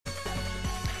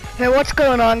Hey, what's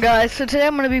going on, guys? So today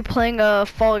I'm gonna be playing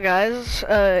Fall Guys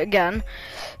again.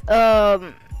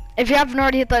 If you haven't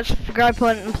already hit that subscribe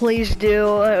button, please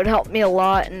do. It would help me a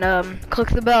lot. And click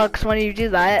the bell, because when you do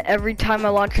that, every time I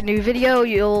launch a new video,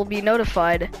 you'll be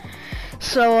notified.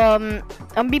 So I'm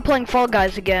gonna be playing Fall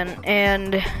Guys again,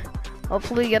 and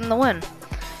hopefully getting the win.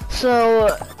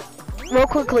 So real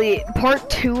quickly, part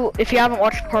 2. If you haven't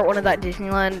watched part 1 of that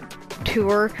Disneyland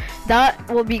tour, that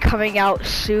will be coming out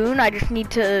soon. I just need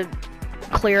to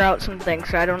clear out some things,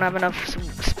 so I don't have enough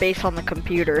space on the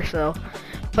computer. So,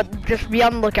 but just be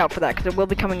on the lookout for that, because it will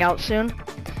be coming out soon.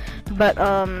 But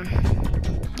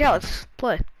yeah, let's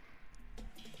play.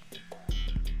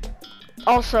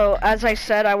 Also, as I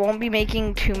said, I won't be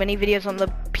making too many videos on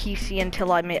the PC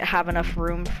until I have enough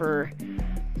room for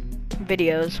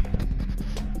videos.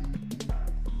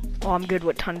 Oh, I'm good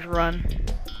with Tundra Run.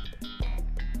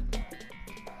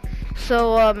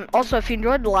 So, also, if you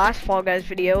enjoyed the last Fall Guys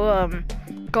video,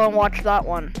 go and watch that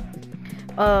one.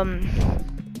 I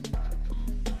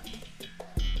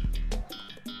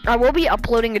will be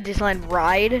uploading a Disneyland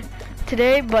ride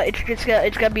today, but it's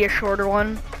gonna be a shorter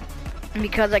one,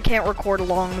 because I can't record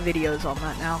long videos on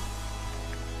that now.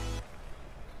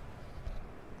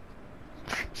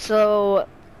 So,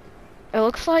 it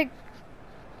looks like,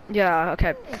 yeah,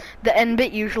 okay. The end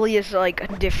bit usually is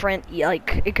like different,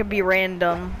 like it could be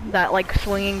random. That like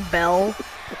swinging bell.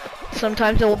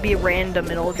 Sometimes it will be random.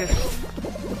 It'll just.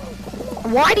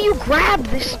 Why do you grab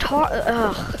this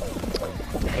Ugh.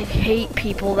 I hate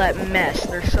people that mess.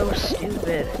 They're so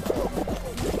stupid.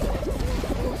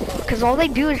 Cause all they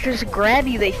do is just grab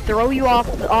you. They throw you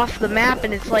off the map,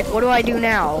 and it's like, what do I do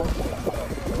now?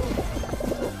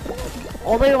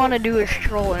 All they want to do is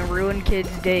troll and ruin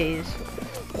kids' days.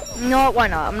 You know what, why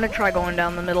not? I'm gonna try going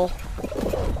down the middle.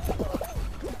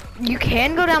 You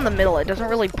can go down the middle, it doesn't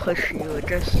really push you, it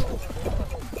just...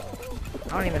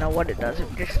 I don't even know what it does, it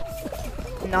just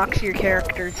knocks your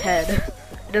character's head.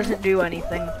 It doesn't do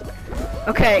anything.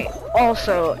 Okay,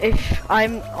 also, if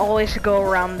I'm always go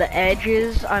around the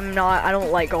edges, I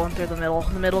don't like going through the middle.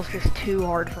 The middle's just too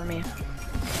hard for me.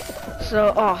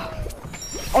 So,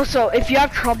 also, if you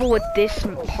have trouble with this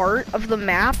part of the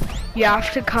map, you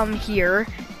have to come here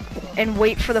and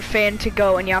wait for the fan to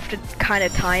go, and you have to kind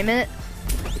of time it.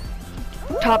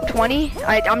 Top 20?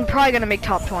 I'm probably gonna make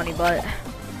top 20, but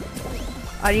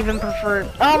I'd even prefer,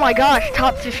 oh my gosh,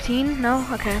 top 15? No?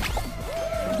 Okay.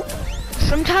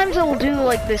 Sometimes it will do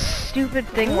like this stupid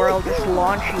thing where I'll just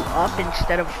launch you up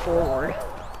instead of forward.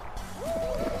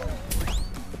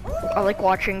 I like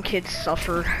watching kids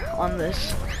suffer on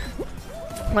this.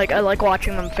 Like, I like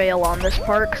watching them fail on this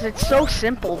part, because it's so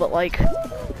simple, but like,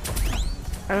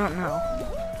 I don't know.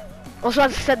 Also,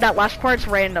 as I said, that last part's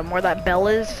random, where that bell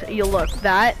is. You look,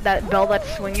 that bell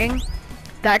that's swinging,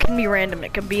 that can be random.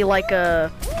 It can be like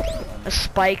a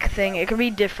spike thing. It can be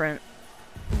different.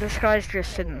 This guy's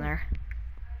just sitting there.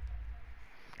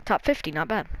 Top 50, not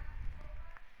bad.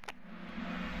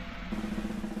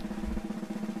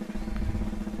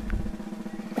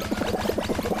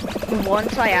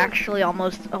 Once I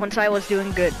was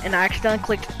doing good, and I accidentally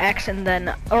clicked X and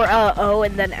then, or O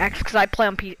and then X, because I play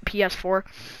on PS4,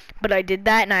 but I did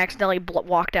that and I accidentally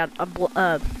walked out,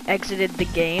 exited the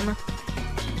game,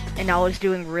 and I was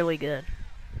doing really good.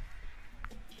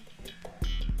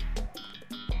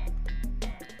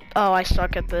 Oh, I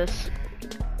suck at this.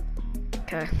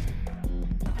 Okay.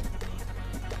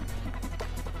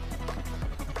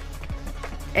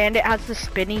 And it has the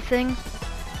spinny thing.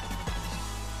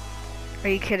 Are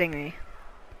you kidding me?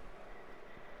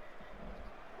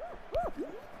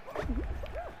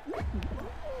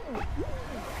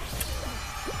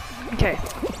 Okay.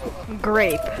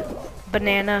 Grape.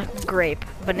 Banana, grape.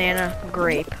 Banana,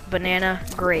 grape. Banana,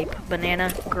 grape.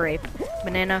 Banana, grape.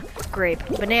 Banana, grape.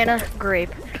 Banana, grape.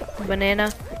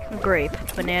 Banana, grape.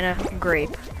 Banana,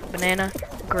 grape. Banana,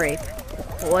 grape.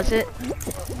 What was it?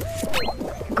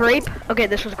 Grape? Okay,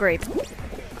 this was grape.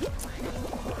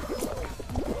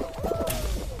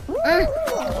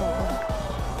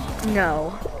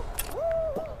 No.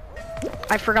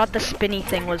 I forgot the spinny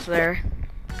thing was there.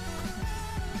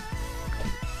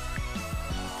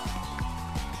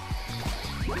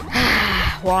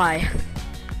 Why?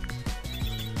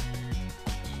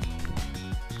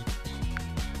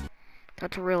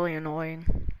 That's really annoying.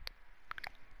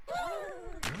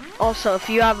 Also, if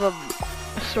you have a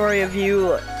story of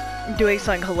you doing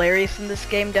something hilarious in this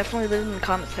game, definitely leave it in the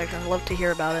comment section. I'd love to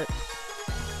hear about it.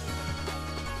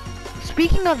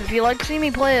 Speaking of, if you like to see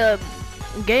me play a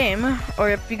game, or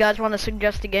if you guys want to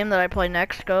suggest a game that I play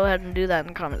next, go ahead and do that in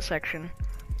the comment section.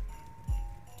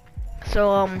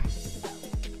 So,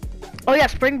 Oh yeah,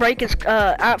 spring break is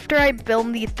after I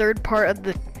film the third part of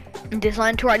the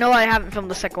design tour. I know I haven't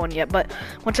filmed the second one yet, but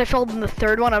once I filmed the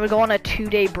third one, I would go on a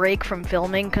 2-day break from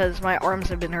filming because my arms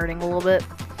have been hurting a little bit.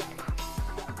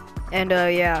 And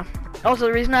yeah. Also,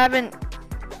 the reason I haven't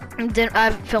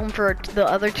filmed for the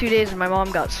other 2 days is my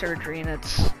mom got surgery, and I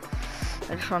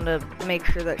just wanted to make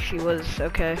sure that she was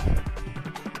okay.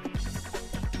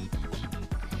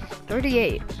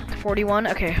 38, 41,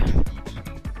 okay.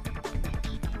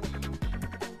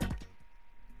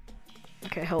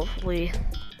 Okay, hopefully.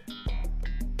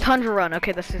 Tundra run,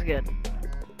 okay, this is good.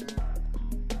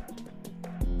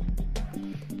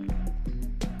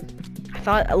 I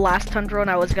thought last Tundra run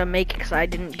I was gonna make it because I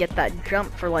didn't get that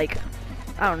jump for like,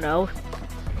 I don't know,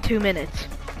 2 minutes.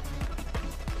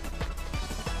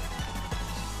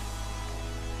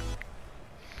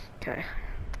 Okay,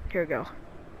 here we go.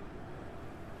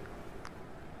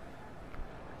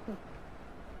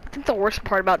 I think the worst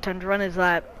part about Tundra run is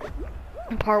that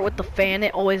part with the fan.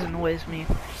 It always annoys me.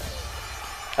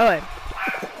 Oh, wait.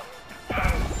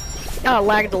 Oh, it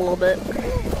lagged a little bit.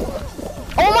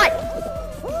 Oh my!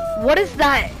 What is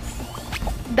that?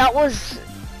 That was...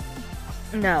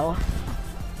 No.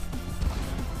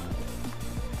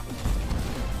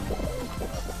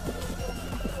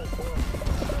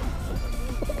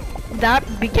 That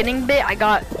beginning bit, I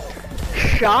got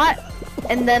shot,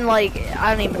 and then, like,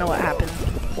 I don't even know what happened.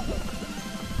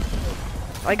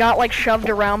 I got, like, shoved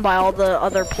around by all the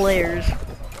other players.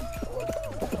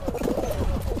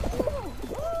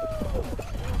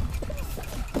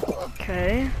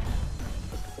 Okay.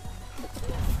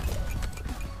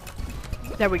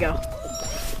 There we go.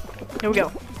 Here we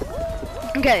go.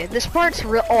 Okay, this part's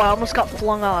real. Oh, I almost got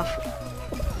flung off.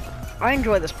 I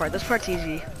enjoy this part. This part's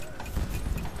easy.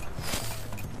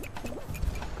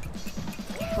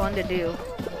 Fun to do.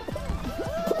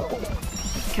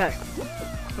 Okay.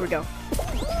 Here we go.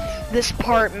 This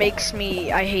part makes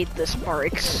me. I hate this part.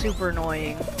 It's super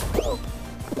annoying.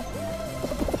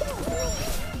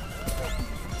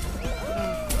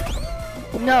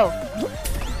 No.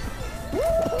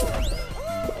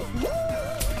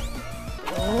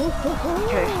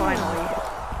 Okay, finally.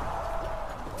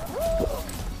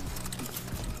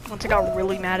 Once I got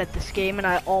really mad at this game and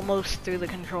I almost threw the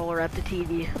controller at the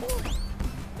TV.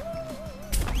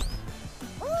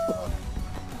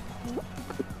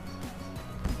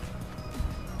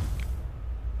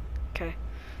 Okay,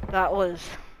 that was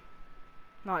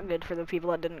not good for the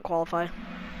people that didn't qualify.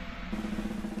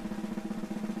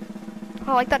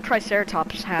 Oh, I like that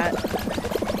Triceratops hat.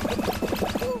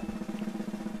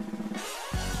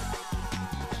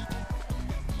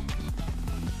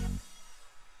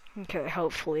 Okay,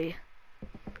 hopefully.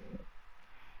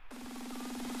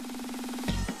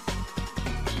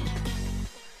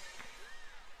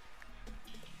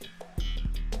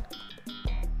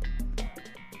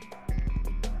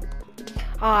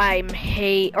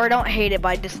 I don't hate it, but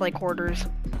I dislike hoarders.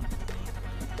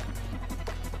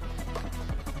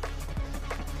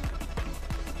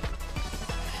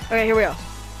 Okay, here we go.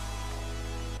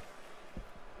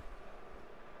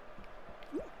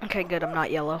 Okay, good, I'm not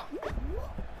yellow.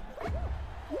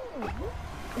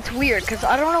 It's weird, because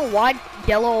I don't know why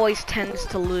yellow always tends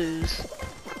to lose.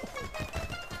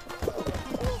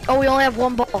 Oh, we only have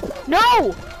one ball.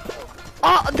 No!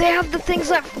 Oh, they have the things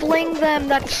that fling them.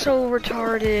 That's so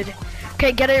retarded.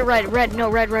 Okay, get it red. Red. No,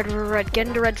 red. Get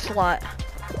into red slot.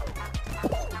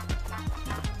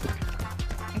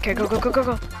 Okay, go.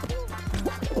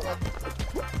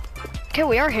 Okay,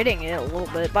 we are hitting it a little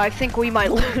bit, but I think we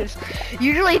might lose.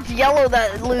 Usually it's yellow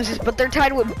that loses, but they're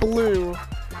tied with blue.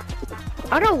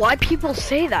 I don't know why people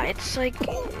say that. It's like,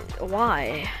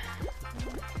 why?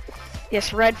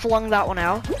 Yes, red flung that one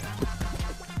out.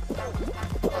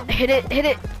 Hit it.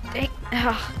 Hey.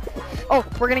 Oh,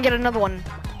 we're gonna get another one.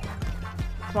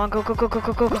 Come on, go.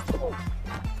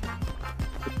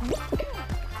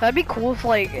 That'd be cool if,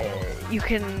 like,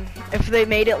 if they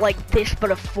made it like this,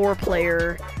 but a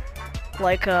 4-player,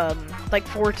 like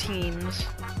 4 teams.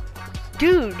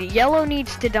 Dude, yellow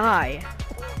needs to die.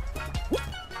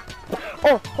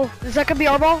 Oh, is that gonna be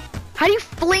our ball? How do you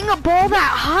fling a ball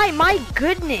that high? My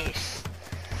goodness.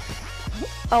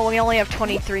 Oh, we only have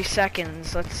 23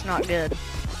 seconds. That's not good.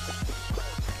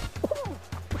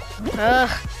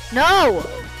 No!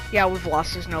 Yeah, we've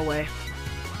lost. There's no way.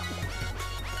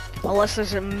 Unless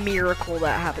there's a miracle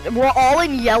that happens. We're all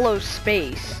in yellow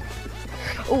space.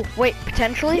 Oh, wait,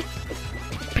 potentially?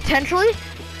 Potentially?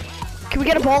 Can we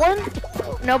get a ball in?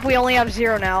 Nope, we only have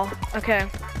 0 now. Okay.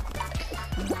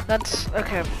 That's,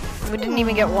 okay. We didn't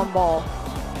even get one ball.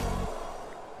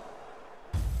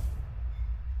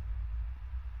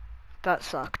 That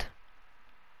sucked.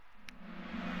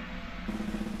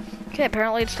 Okay,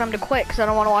 apparently it's time to quit because I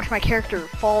don't want to watch my character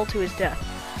fall to his death.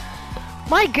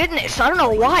 My goodness, I don't know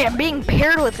why I'm being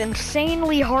paired with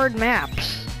insanely hard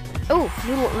maps. Oh,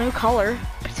 new color,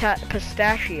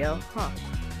 pistachio, huh?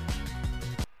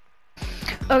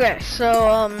 Okay,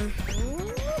 so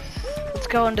let's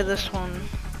go into this one.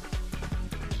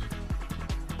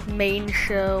 Main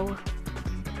show.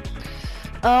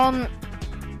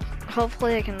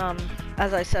 Hopefully I can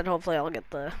as I said, hopefully I'll get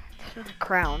the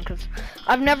crown because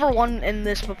I've never won in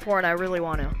this before and I really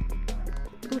want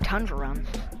to. Ooh, tundra runs.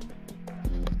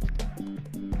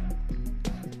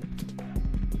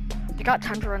 You got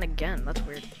tundra run again. That's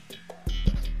weird.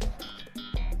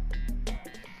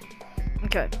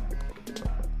 Okay.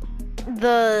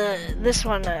 This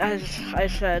one, as I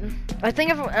said, I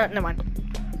think if never mind.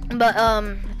 But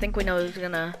I think we know who's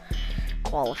gonna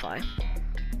qualify.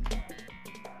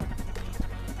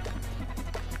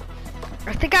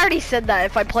 I think I already said that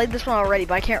if I played this one already,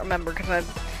 but I can't remember because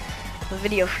the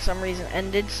video for some reason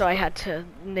ended, so I had to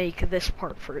make this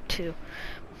part for it too.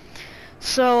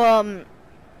 So I'm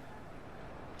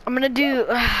gonna do.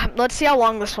 Let's see how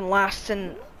long this one lasts,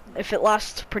 and if it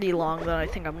lasts pretty long, then I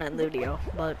think I'm gonna end the video.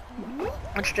 But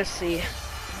let's just see.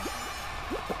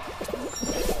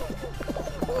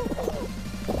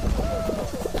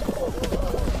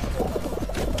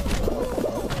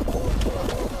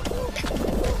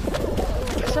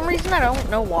 For some reason, I don't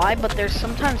know why, but there's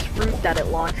sometimes fruit that it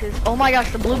launches. Oh my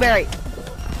gosh, the blueberry!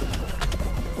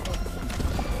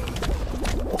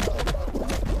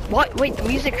 What? Wait, the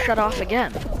music shut off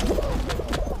again.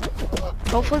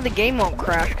 Hopefully the game won't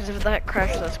crash, because if that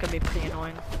crashes, that's gonna be pretty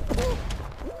annoying.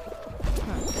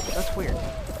 That's weird.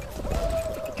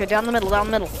 Okay, down the middle,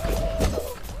 down the middle.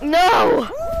 No!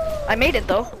 I made it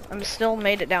though. I'm still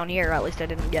made it down here. At least I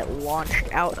didn't get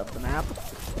launched out of the map.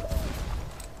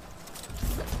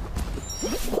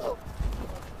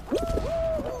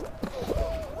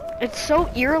 It's so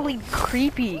eerily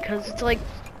creepy because it's like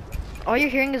all you're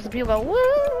hearing is the people go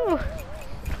woo.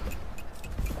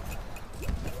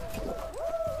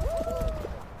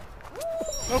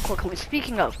 Real quickly,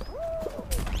 speaking of,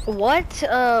 what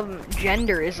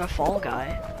gender is a Fall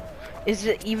Guy? Is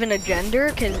it even a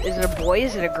gender? Is it a boy?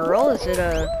 Is it a girl? Is it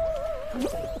a...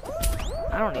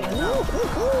 I don't even know.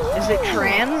 Is it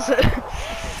trans?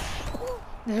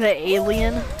 Is it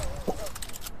alien?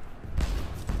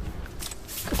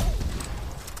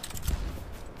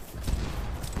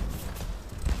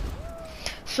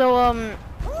 So,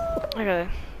 okay.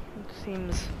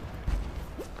 It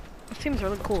seems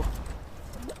really cool.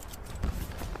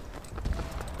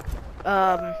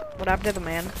 What happened to the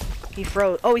man? He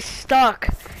froze. Oh, he's stuck.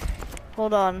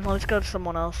 Hold on, let's go to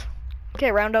someone else.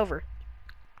 Okay, round over.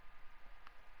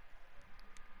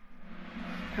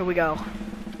 Here we go.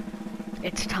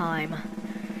 It's time.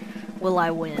 Will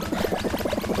I win?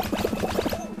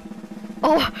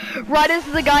 Oh, right as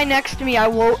the guy next to me, I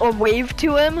waved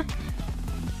to him.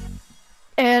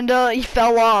 And, he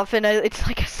fell off, and it's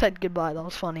like I said goodbye. That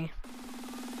was funny.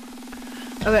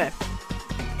 Okay.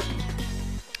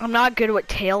 I'm not good with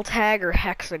tail tag or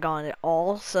hexagon at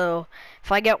all, so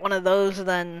if I get one of those,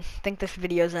 then I think this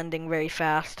video's ending very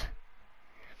fast.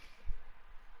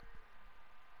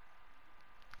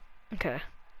 Okay.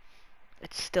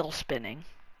 It's still spinning.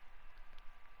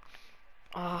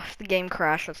 Oh, if the game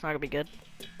crashed, that's not gonna be good.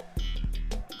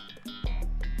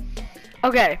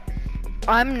 Okay.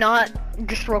 I'm not,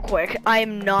 just real quick, I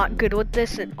am not good with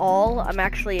this at all. I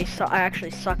actually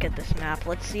suck at this map.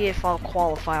 Let's see if I'll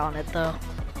qualify on it though.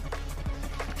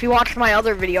 If you watched my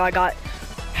other video, I got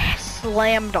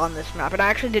slammed on this map, and I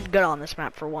actually did good on this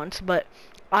map for once, but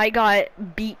I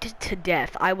got beat to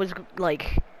death. I was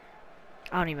like,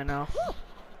 I don't even know.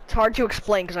 It's hard to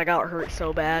explain because I got hurt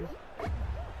so bad.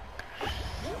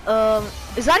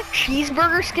 Is that a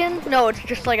cheeseburger skin? No, it's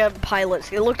just like a pilot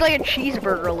skin. It looked like a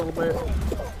cheeseburger a little bit.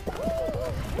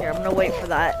 Here, I'm gonna wait for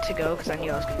that to go because I knew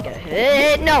I was gonna get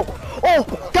hit. No!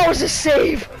 Oh, that was a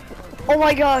save! Oh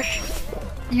my gosh.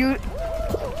 You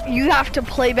have to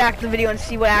play back the video and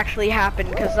see what actually happened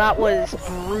because that was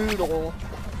brutal.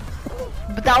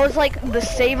 But that was like the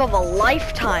save of a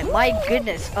lifetime. My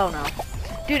goodness. Oh no.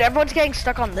 Dude, everyone's getting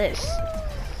stuck on this.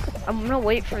 I'm gonna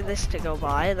wait for this to go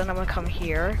by, then I'm gonna come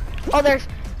here. Oh, there's...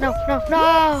 No!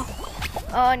 Oh,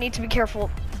 I need to be careful.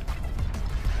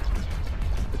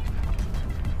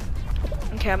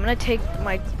 Okay, I'm gonna take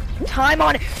my time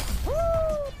on it.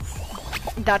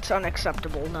 That's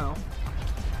unacceptable, no.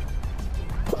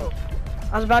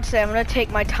 I was about to say, I'm gonna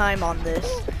take my time on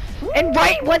this. And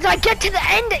right once I get to the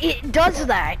end, it does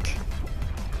that.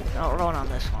 No, we're going on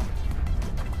this one.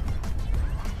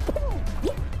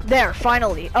 There,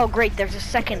 finally. Oh, great, there's a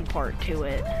second part to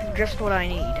it. Just what I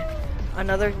need.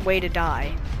 Another way to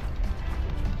die.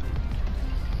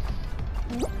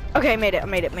 Okay, made it.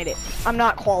 I'm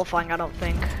not qualifying, I don't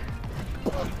think.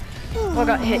 Oh, I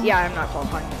got hit. Yeah, I'm not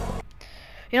qualifying.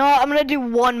 You know what? I'm gonna do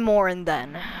one more and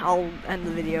then I'll end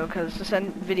the video because this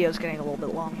video is getting a little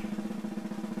bit long.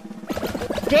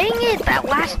 Dang it! That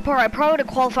last part, I probably would have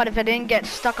qualified if I didn't get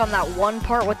stuck on that one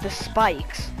part with the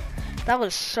spikes. That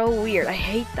was so weird. I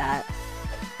hate that.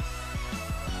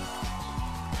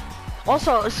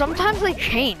 Also, sometimes they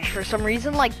change for some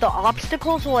reason. Like the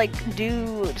obstacles will like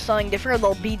do something different, or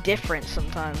they'll be different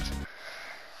sometimes.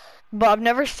 But I've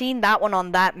never seen that one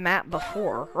on that map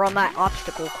before, or on that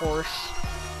obstacle course.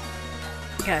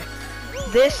 Okay,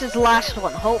 this is the last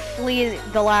one. Hopefully,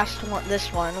 the last one,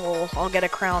 this one, I'll get a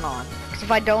crown on. Because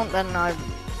if I don't, then I don't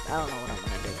know what I'm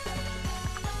gonna do.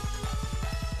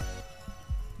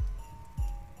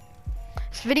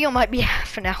 This video might be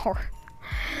half an hour.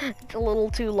 It's a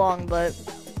little too long, but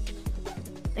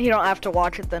you don't have to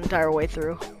watch it the entire way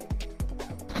through.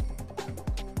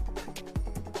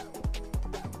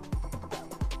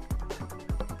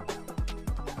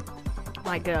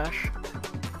 My gosh.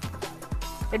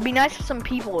 It'd be nice if some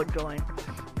people would join.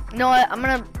 You know what? I'm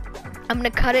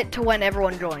gonna cut it to when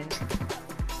everyone joins.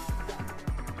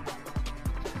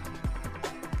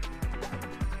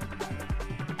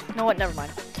 You know what? Never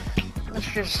mind. Let's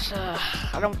just,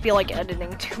 I don't feel like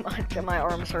editing too much, and my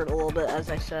arms hurt a little bit, as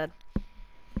I said.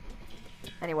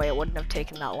 Anyway, it wouldn't have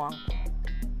taken that long.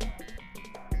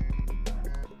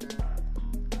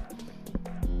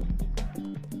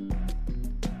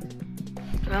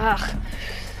 Ugh.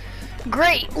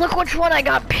 Great! Look which one I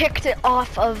got picked it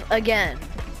off of again.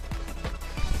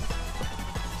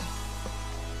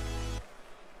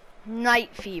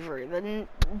 Night Fever.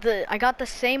 I got the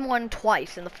same one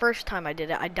twice, and the first time I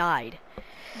did it, I died.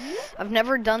 I've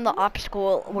never done the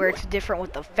obstacle where it's different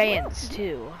with the fans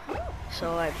too,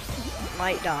 so I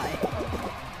might die.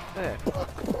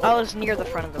 I was near the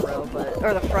front of the row,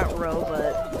 or the front row,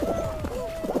 but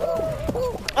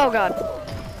oh god.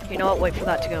 You know what? Wait for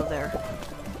that to go there.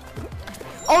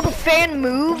 Oh, the fan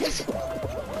moves.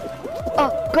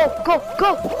 Oh,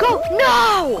 go!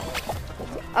 No!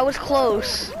 I was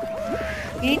close.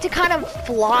 You need to kind of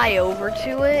fly over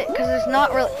to it, because it's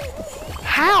not really...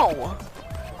 How?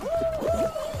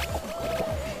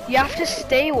 You have to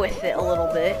stay with it a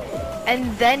little bit,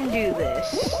 and then do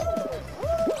this.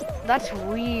 That's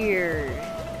weird.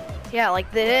 Yeah,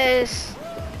 like this.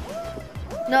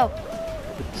 No.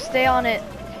 Stay on it.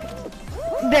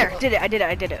 There, did it, I did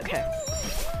it, okay.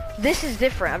 This is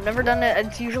different, I've never done it,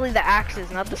 it's usually the axes,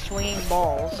 not the swinging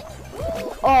balls.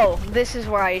 Oh, this is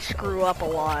where I screw up a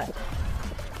lot.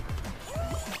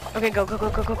 Okay, go.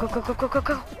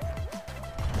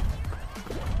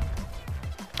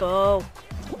 Go.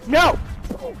 No!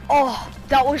 Oh,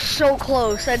 that was so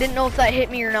close. I didn't know if that hit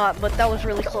me or not, but that was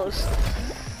really close.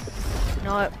 You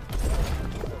know what?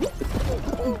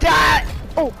 That!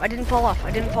 Oh, I didn't fall off.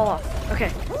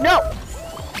 Okay, no!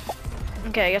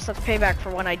 Okay, I guess that's payback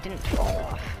for when I didn't fall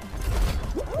off.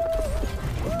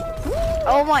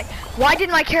 Oh my, why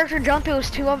didn't my character jump? It was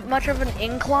too much of an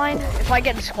incline. If I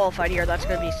get disqualified here, that's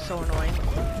gonna be so annoying.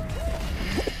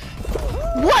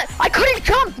 What? I couldn't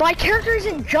jump! My character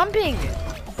isn't jumping!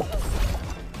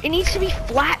 It needs to be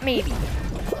flat, maybe.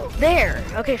 There.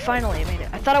 Okay, finally I made it.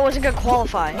 I thought I wasn't gonna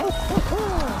qualify.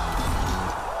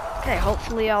 Okay,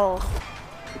 hopefully I'll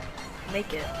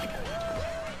make it.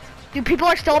 Dude, people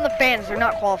are still on the fans. They're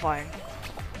not qualifying.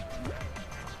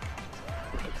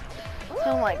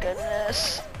 Oh my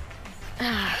goodness.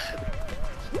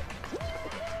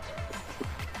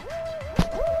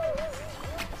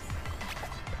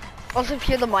 Also, if you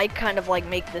hear the mic kind of like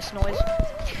make this noise,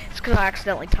 it's because I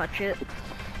accidentally touch it.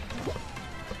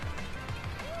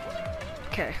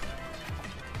 Okay.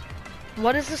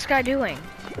 What is this guy doing?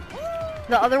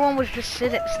 The other one was just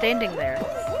standing there.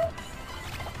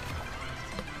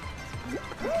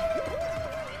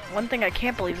 One thing I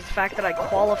can't believe is the fact that I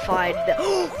qualified.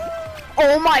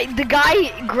 Oh my, the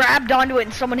guy grabbed onto it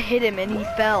and someone hit him and he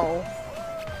fell.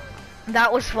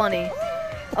 That was funny.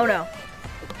 Oh no.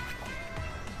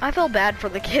 I feel bad for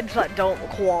the kids that don't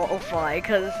qualify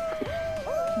because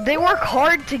they work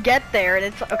hard to get there, and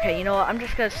it's okay. You know what? I'm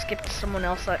just gonna skip to someone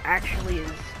else that actually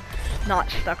is not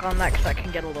stuck on that because that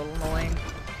can get a little annoying.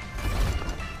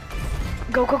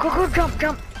 Go,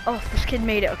 jump. Oh, this kid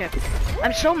made it, okay.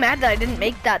 I'm so mad that I didn't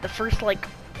make that the first, like,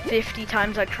 50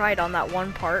 times I tried on that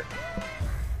one part.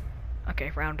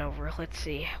 Okay, round over, let's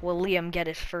see. Will Liam get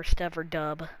his first ever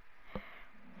dub?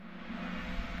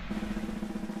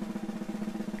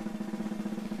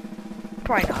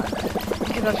 Probably not,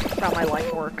 because that's just how my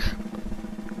life works.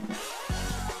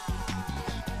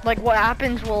 Like, what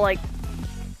happens will, like,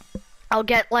 I'll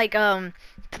get, like, to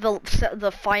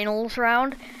the finals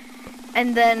round,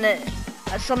 and then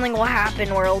something will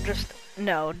happen where it'll just,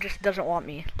 no, just doesn't want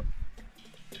me.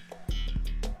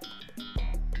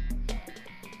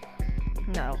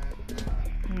 No.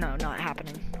 No, not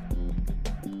happening.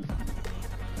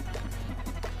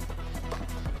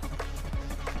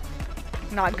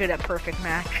 Not good at perfect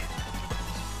match.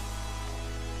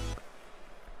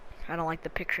 I don't like the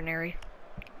Pictionary.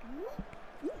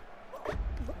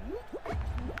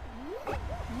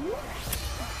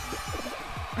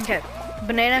 Okay,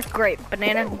 banana, grape,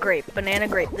 banana, grape, banana,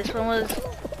 grape. This one was,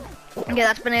 okay,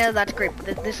 that's banana, that's grape.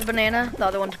 This is banana, the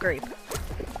other one's grape.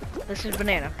 This is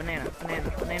banana, banana,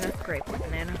 banana, banana, grape,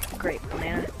 banana, grape,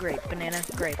 banana, grape, banana,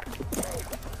 grape.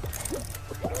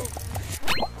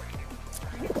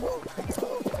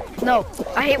 No,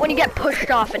 I hate when you get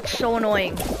pushed off, it's so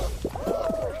annoying.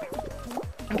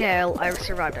 Okay, I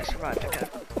survived, okay.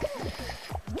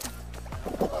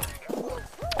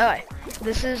 Alright,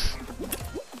 this is,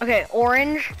 okay,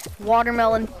 orange,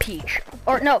 watermelon, peach.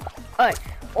 Or, no, alright,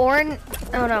 orange,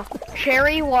 oh no,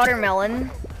 cherry, watermelon,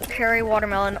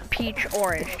 peach,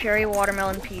 orange. Cherry,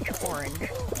 watermelon, peach, orange.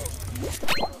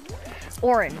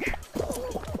 Orange.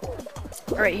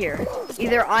 Right here.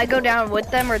 Either I go down with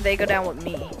them or they go down with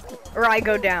me. Or I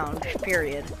go down, just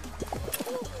period.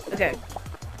 Okay.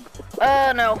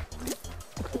 No.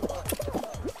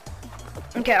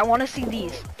 Okay, I want to see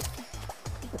these.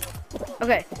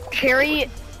 Okay, cherry,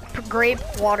 grape,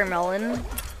 watermelon.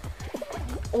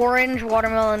 Orange,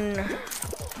 watermelon,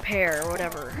 pear,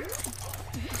 whatever.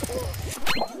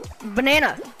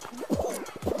 Banana.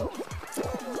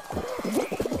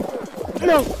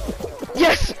 No.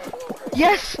 Yes.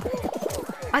 Yes.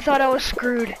 I thought I was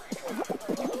screwed.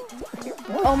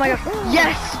 Oh my gosh.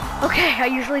 Yes. Okay, I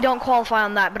usually don't qualify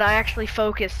on that, but I actually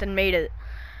focused and made it.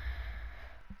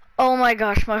 Oh my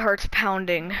gosh, my heart's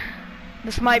pounding.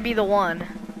 This might be the one.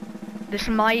 This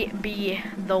might be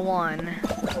the one.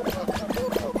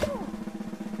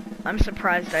 I'm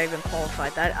surprised I even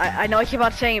qualified that. I know I keep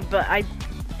on saying it, but I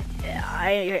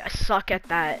suck at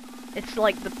that. It's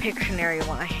like the Pictionary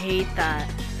one. I hate that.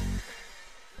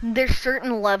 There's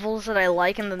certain levels that I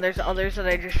like, and then there's others that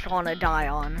I just want to die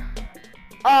on.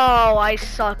 Oh, I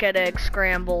suck at egg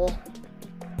scramble.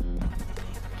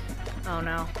 Oh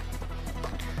no.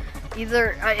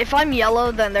 Either, if I'm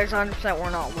yellow, then there's 100% we're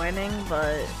not winning,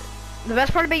 but the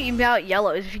best part about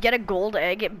yellow is if you get a gold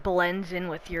egg, it blends in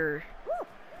with your...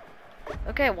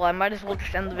 Okay, well, I might as well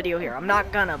just end the video here. I'm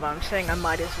not gonna, but I'm saying I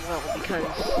might as well because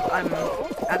I'm,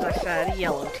 as I said,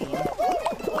 yellow team.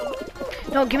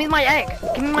 No, give me my egg.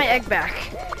 Give me my egg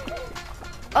back.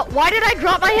 Oh, why did I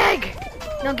drop my egg?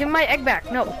 No, give me my egg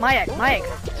back. No, my egg, my egg.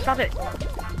 Stop it.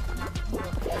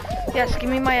 Yes, give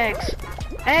me my eggs.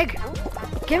 Egg.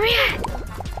 Give me it.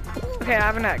 Okay, I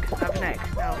have an egg. I have an egg.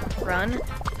 Now, run,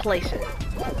 place it.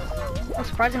 Well,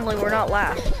 surprisingly, we're not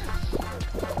last.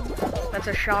 That's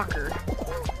a shocker.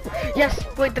 Yes,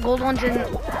 wait, the gold one's in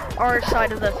our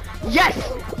side of the... Yes!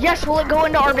 Yes, will it go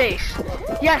into our base?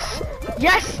 Yes!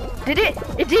 Yes! Did it?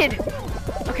 It did!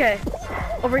 Okay.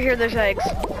 Over here, there's eggs.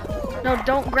 No,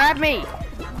 don't grab me!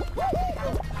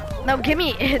 No, give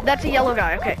me... That's a yellow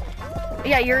guy, okay.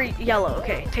 Yeah, you're yellow,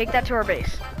 okay. Take that to our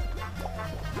base.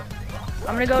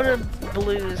 I'm gonna go to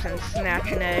blues and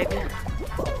snatch an egg.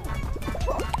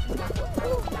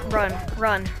 Run,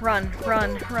 run, run,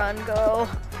 run, run, go.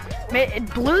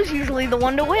 Blue's usually the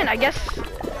one to win. I guess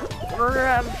we're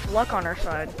gonna have luck on our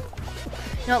side.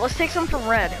 No, let's take some from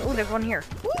red. Oh, there's one here.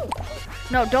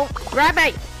 No, don't grab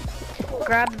it.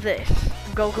 Grab this.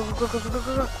 Go, go, go, go, go, go,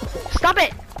 go, go. Stop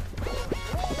it.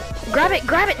 Grab it,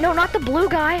 grab it. No, not the blue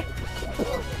guy.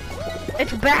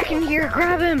 It's back in here.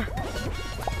 Grab him.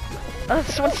 Oh,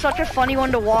 this one's such a funny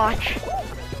one to watch.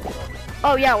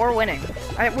 Oh yeah, we're winning.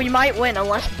 We might win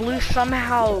unless blue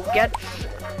somehow gets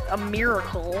a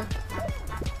miracle.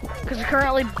 Because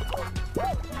currently...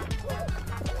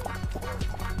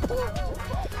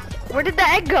 Where did the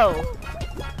egg go?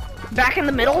 Back in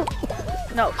the middle?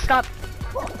 No, stop.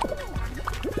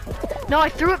 No, I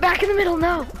threw it back in the middle,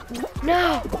 no.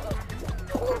 No.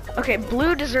 Okay,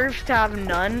 blue deserves to have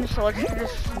none, so let's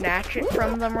just snatch it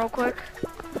from them real quick.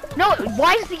 No,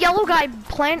 why is the yellow guy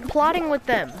plotting with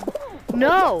them?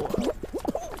 No.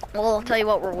 Well, I'll tell you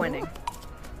what, we're winning.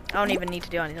 I don't even need to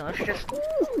do anything. Let's just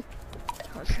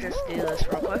do this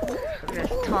real quick. So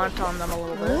just taunt on them a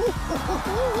little bit.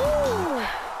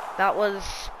 That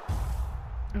was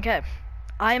okay.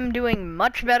 I'm doing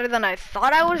much better than I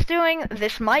thought I was doing.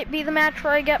 This might be the match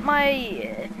where I get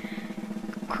my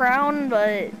crown,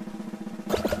 but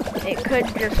it could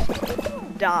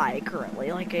just die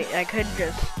currently. Like I could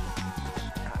just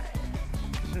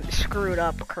screw it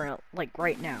up like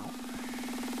right now.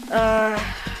 I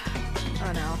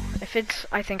don't know. If it's,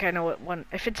 I think I know what one.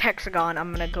 If it's hexagon,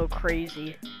 I'm gonna go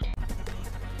crazy.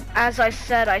 As I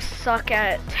said, I suck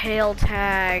at tail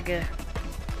tag.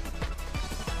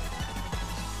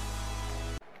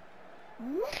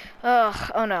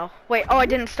 Ugh, oh no. Wait, oh, I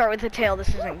didn't start with the tail. This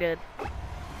isn't good.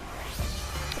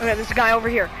 Okay, there's a guy over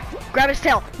here. Grab his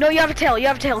tail. No, you have a tail. You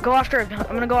have a tail. Go after him.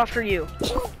 I'm gonna go after you.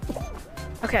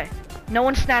 Okay. No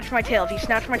one snatched my tail. If you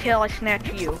snatch my tail, I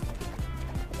snatch you.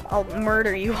 I'll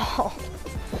murder you all.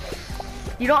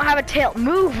 You don't have a tail.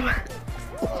 Move!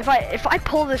 If I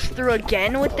pull this through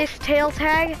again with this tail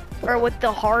tag, or with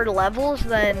the hard levels,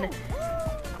 then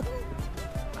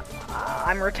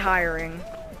I'm retiring.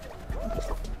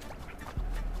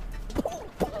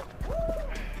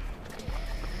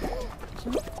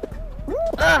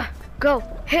 Go.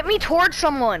 Hit me towards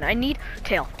someone. I need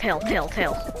tail. Tail.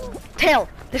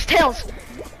 There's tails.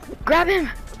 Grab him.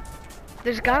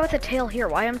 There's a guy with a tail here.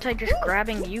 Why am I just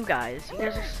grabbing you guys? You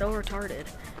guys are so retarded.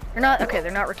 They're not, okay,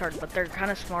 they're not retarded, but they're kind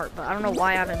of smart, but I don't know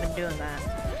why I haven't been doing that.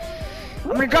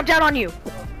 I'm gonna drop down on you.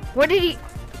 What did he?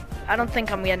 I don't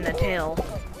think I'm getting a tail.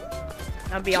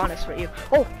 I'll be honest with you.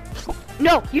 Oh,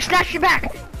 no, you snatched it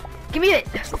back. Give me it.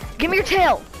 Give me your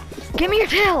tail. Give me your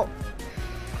tail.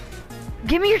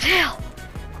 Give me your tail.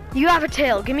 You have a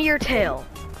tail. Give me your tail.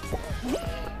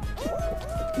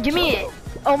 Give me it.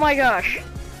 Oh my gosh.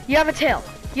 You have a tail.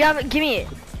 You have it. Give me it.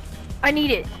 I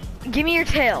need it. Give me your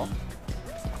tail.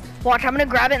 Watch, I'm gonna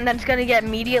grab it and then it's gonna get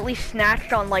immediately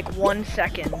snatched on like 1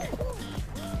 second.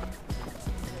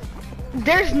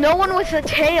 There's no one with a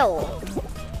tail.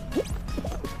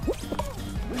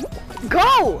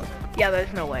 Go! Yeah,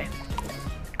 there's no way.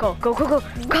 Go.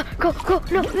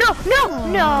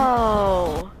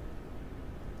 No.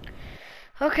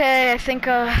 Okay, I think,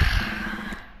 okay,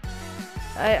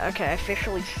 I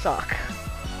officially suck.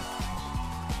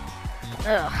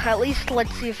 At least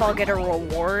let's see if I'll get a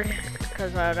reward,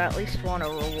 because I'd at least want a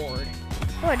reward.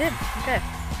 Oh, I did. Okay.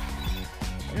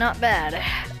 Not bad.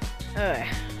 Okay.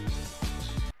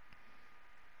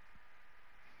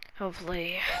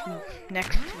 Hopefully,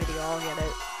 next video I'll get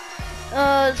it.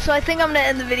 So I think I'm gonna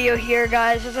end the video here,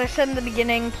 guys. As I said in the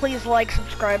beginning, please like,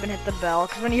 subscribe, and hit the bell,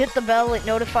 because when you hit the bell, it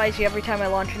notifies you every time I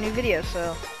launch a new video,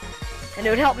 so, and it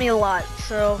would help me a lot,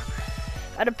 so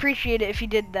I'd appreciate it if you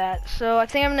did that. So I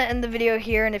think I'm gonna end the video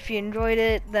here, and if you enjoyed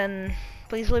it, then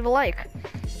please leave a like.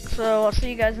 So I'll see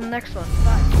you guys in the next one.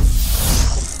 Bye.